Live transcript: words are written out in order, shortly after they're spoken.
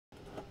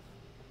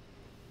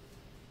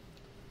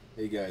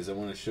Hey guys, I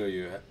want to show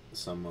you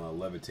some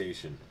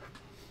levitation.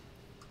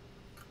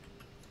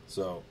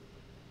 So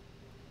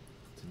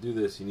to do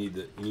this, you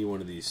need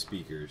one of these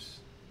speakers.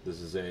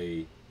 This is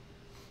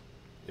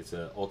it's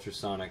a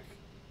ultrasonic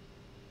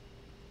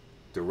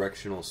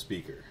directional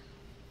speaker.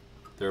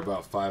 They're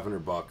about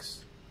 500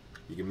 bucks.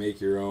 You can make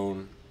your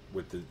own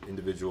with the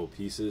individual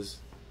pieces.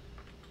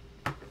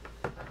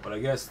 But I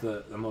guess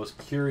the most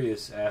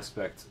curious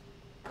aspect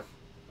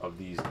of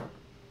these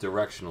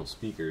directional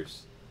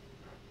speakers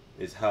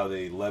is how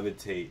they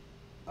levitate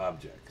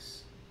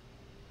objects.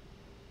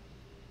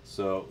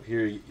 So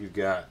here you've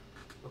got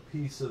a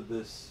piece of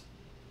this.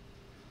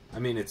 I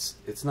mean, it's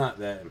not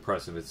that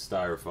impressive. It's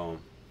styrofoam.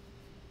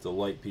 It's a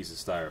light piece of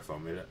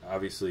styrofoam. It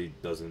obviously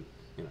doesn't,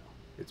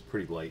 it's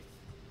pretty light.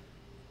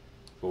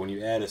 But when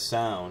you add a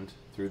sound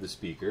through the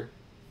speaker,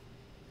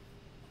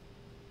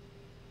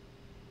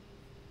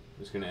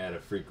 I'm just going to add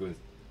a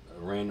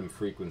random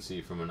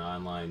frequency from an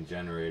online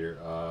generator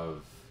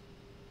of,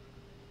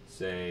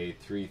 say,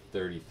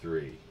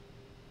 333.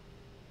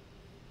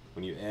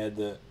 When you add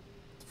the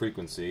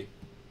frequency,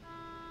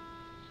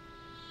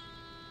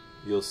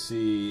 you'll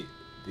see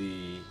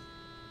the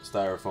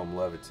styrofoam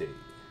levitate.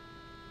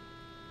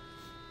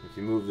 If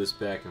you move this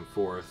back and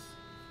forth,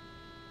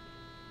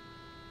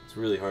 it's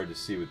really hard to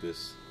see with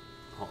this.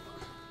 Hold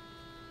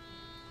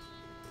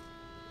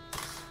on.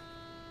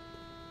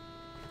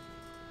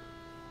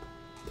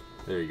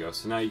 There you go.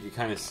 So now you can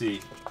kind of see.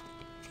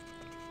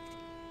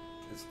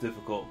 It's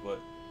difficult, but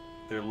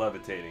they're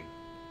levitating.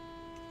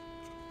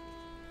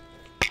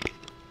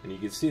 And you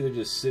can see they're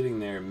just sitting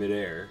there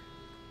midair.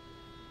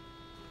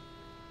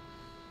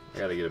 I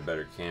gotta get a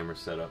better camera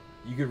set up.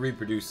 You could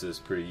reproduce this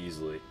pretty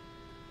easily.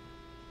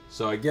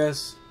 So I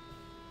guess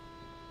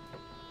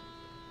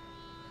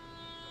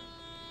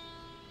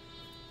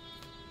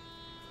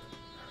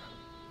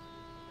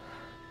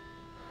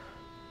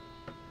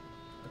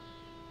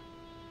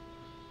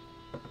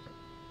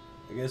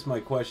my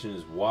question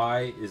is,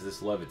 why is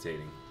this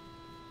levitating?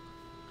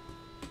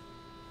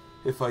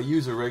 If I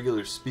use a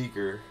regular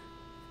speaker,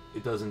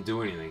 it doesn't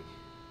do anything.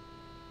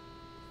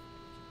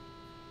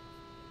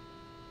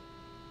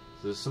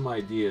 So there's some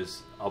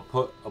ideas. I'll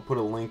put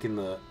a link in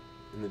the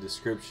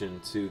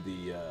description to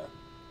the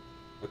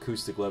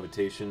acoustic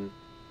levitation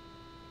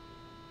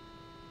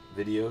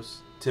videos.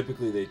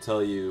 Typically they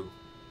tell you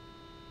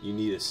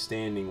need a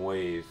standing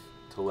wave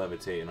to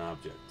levitate an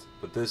object,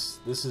 but this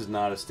is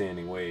not a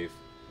standing wave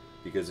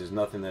because there's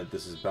nothing that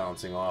this is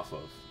bouncing off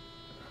of.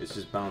 It's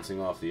just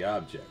bouncing off the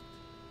object.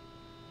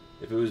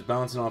 If it was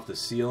bouncing off the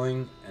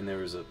ceiling and there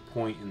was a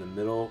point in the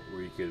middle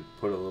where you could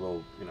put a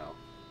little,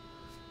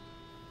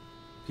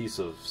 piece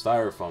of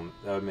styrofoam,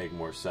 that would make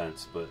more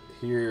sense. But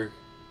here,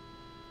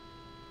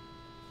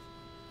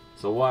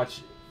 so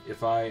watch,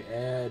 if I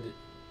add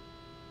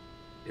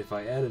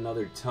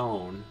another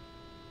tone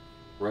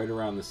right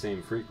around the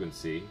same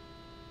frequency,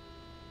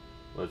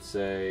 let's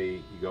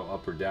say you go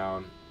up or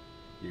down,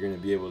 you're going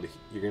to be able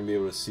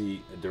to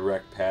see a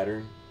direct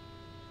pattern.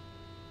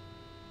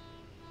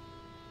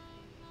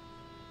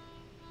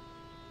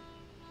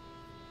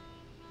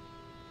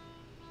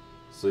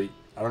 So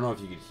I don't know if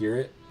you could hear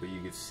it, but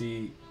you could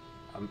see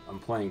I'm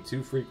playing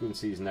two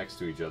frequencies next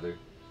to each other.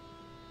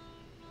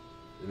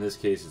 In this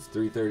case it's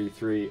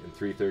 333 and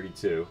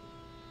 332,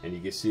 and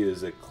you can see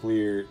there's a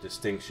clear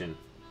distinction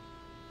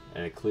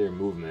and a clear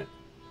movement.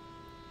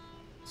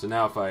 So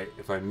now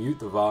if I mute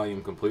the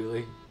volume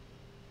completely,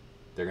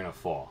 they're gonna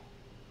fall.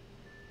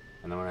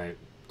 And then when I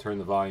turn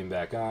the volume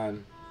back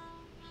on,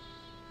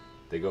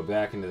 they go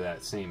back into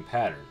that same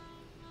pattern.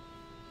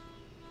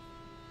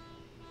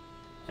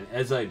 And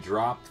as I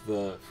drop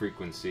the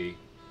frequency,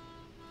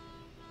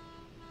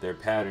 their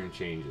pattern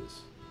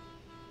changes.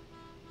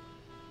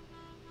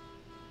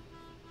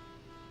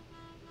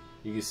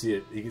 You can see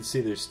it. You can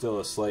see there's still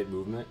a slight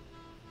movement,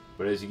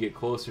 but as you get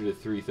closer to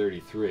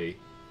 333,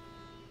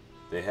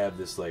 they have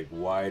this like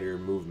wider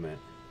movement.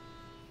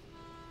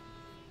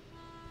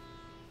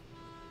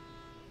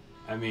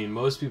 I mean,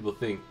 most people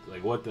think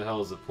like, what the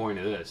hell is the point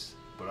of this?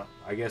 But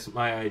I guess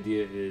my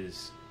idea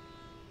is,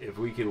 if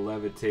we can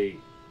levitate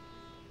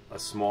a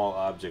small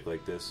object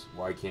like this,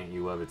 why can't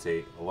you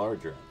levitate a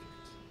larger object?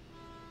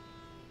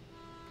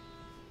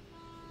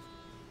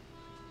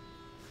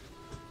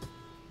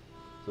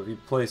 So if you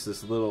place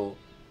this little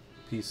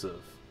piece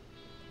of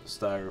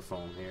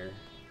styrofoam here,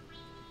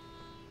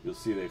 you'll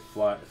see it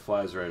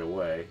flies right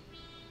away.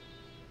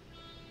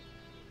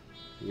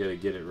 You gotta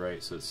get it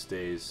right so it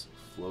stays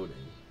floating.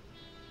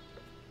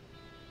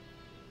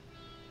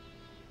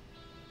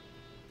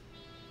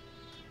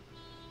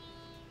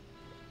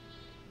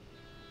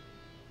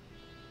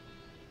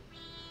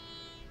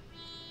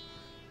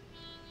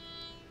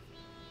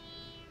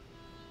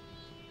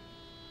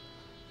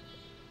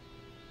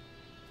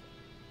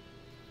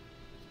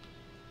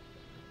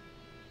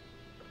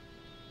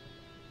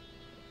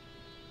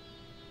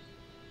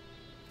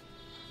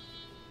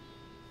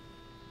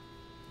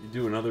 You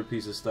do another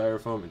piece of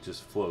styrofoam, it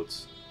just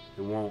floats.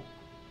 It won't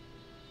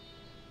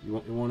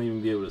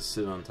even be able to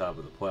sit on top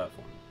of the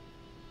platform.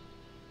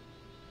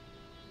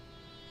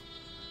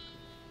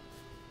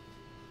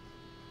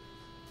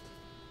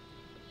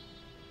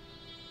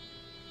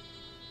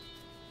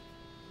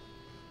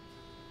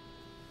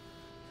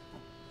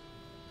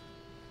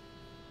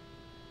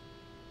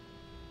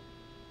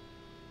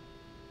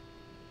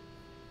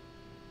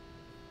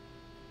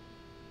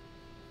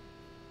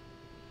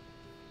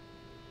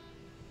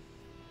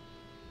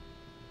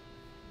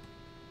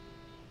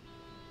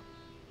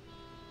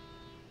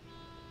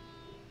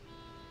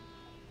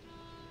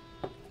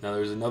 Now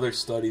there's another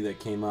study that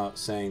came out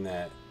saying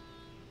that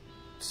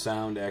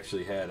sound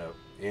actually had a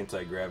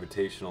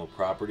anti-gravitational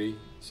property,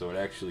 so it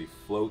actually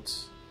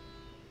floats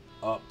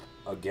up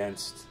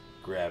against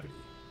gravity.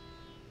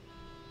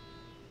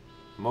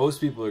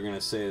 Most people are going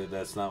to say that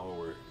that's not what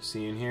we're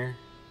seeing here,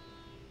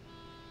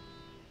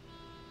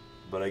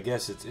 but I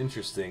guess it's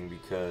interesting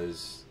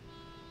because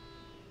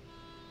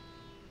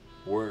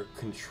we're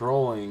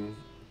controlling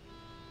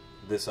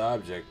this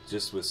object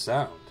just with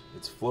sound.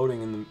 It's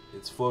floating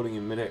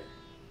in midair.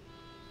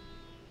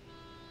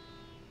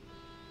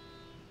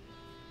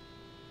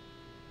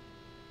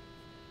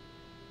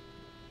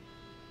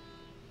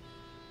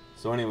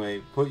 So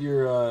anyway, put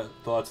your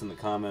thoughts in the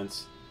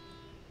comments.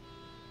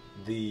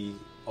 The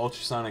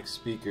ultrasonic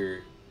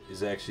speaker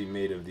is actually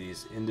made of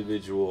these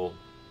individual...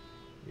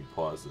 Let me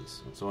pause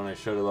this. So when I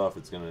shut it off,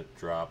 it's going to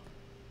drop.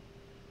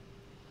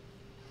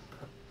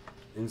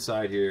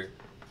 Inside here,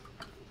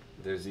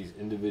 there's these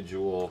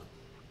individual,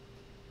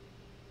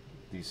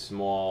 these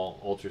small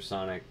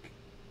ultrasonic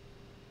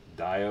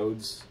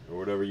diodes, or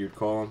whatever you'd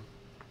call them.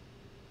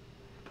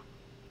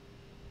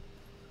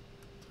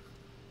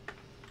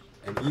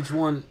 And each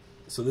one...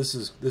 So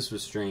this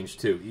was strange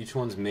too. Each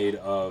one's made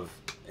of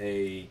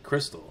a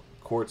crystal,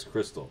 quartz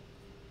crystal.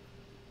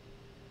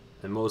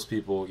 And most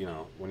people, you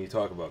know, when you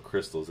talk about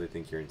crystals, they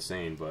think you're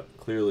insane, but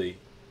clearly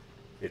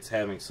it's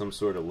having some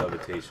sort of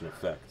levitation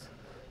effect.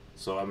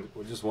 So I'm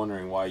just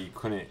wondering why you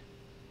couldn't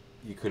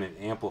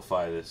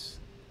amplify this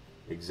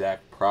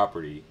exact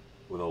property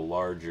with a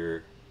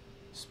larger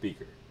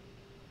speaker.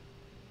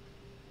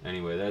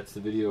 Anyway, that's the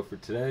video for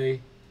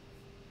today.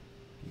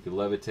 You can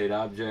levitate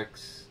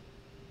objects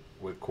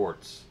with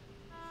quartz.